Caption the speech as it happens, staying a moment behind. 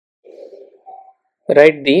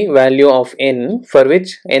Write the value of n for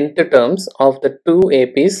which nth terms of the two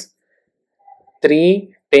A.P.s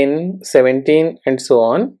 3, 10, 17 and so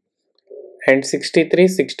on and 63,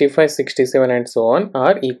 65, 67 and so on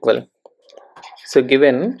are equal. So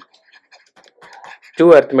given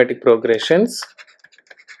two arithmetic progressions,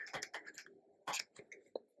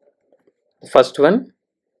 first one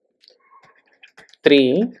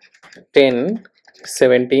 3, 10,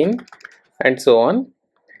 17 and so on.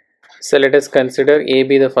 So let us consider A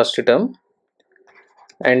be the first term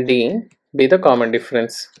and D be the common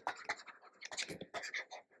difference.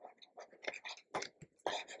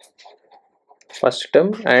 First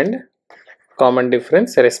term and common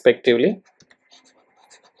difference respectively.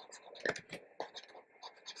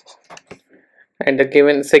 And the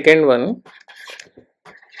given second one,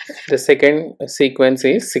 the second sequence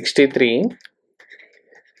is 63,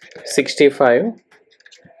 65,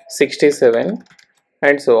 67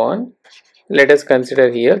 and so on. Let us consider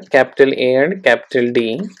here capital A and capital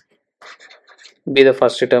D be the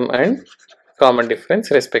first term and common difference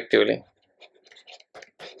respectively.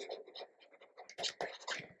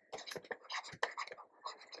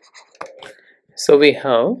 So we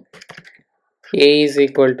have A is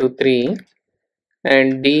equal to 3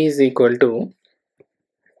 and D is equal to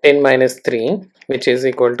 10 minus 3, which is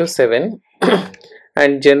equal to 7.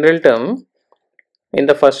 And general term in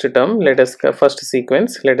the first term, first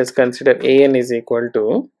sequence, let us consider an is equal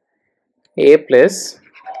to a plus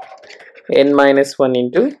n minus 1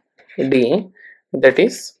 into d, that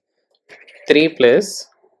is 3 plus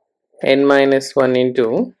n minus 1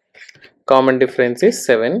 into common difference is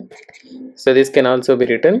 7. So this can also be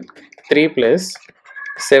written 3 plus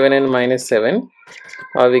 7n minus 7,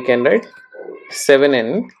 or we can write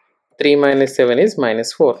 7n, 3 minus 7 is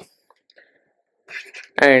minus 4.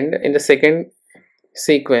 And in the second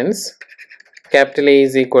sequence, capital A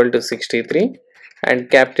is equal to 63 and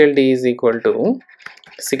capital D is equal to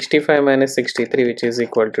 65 minus 63, which is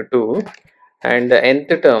equal to 2. And the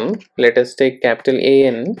nth term, let us take capital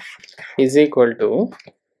AN is equal to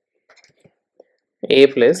A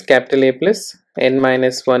plus n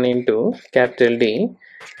minus 1 into capital D,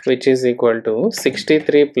 which is equal to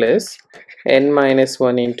 63 plus n minus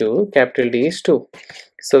 1 into capital D is 2.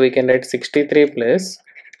 So we can write 63 plus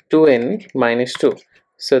 2n minus 2.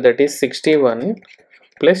 So that is 61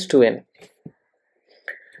 plus 2n.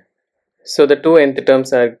 So the two nth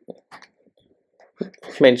terms are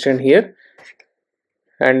mentioned here.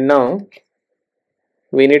 And now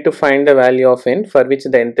we need to find the value of n for which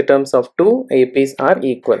the nth terms of two A.P.s are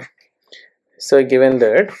equal. So given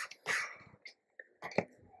that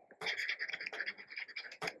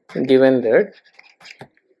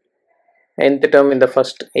nth term in the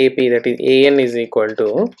first A.P., that is an, is equal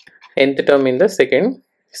to nth term in the second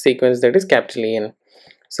sequence, that is capital An.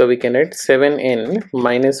 So we can write 7n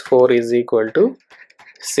minus 4 is equal to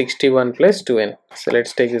 61 plus 2n. So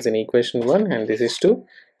let's take this in equation 1 and this is 2.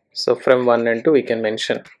 So from 1 and 2 we can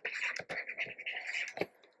mention.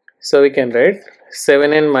 So we can write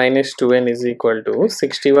 7n minus 2n is equal to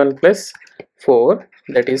 61 plus 4,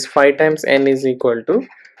 that is 5 times n is equal to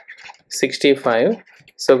 65.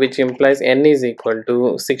 So which implies n is equal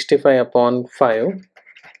to 65 upon 5,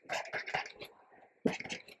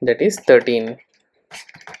 that is 13.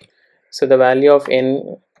 So the value of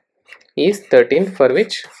n is 13, for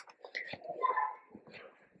which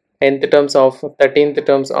nth terms of 13th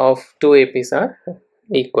terms of two A.P.s are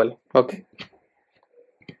equal. Okay.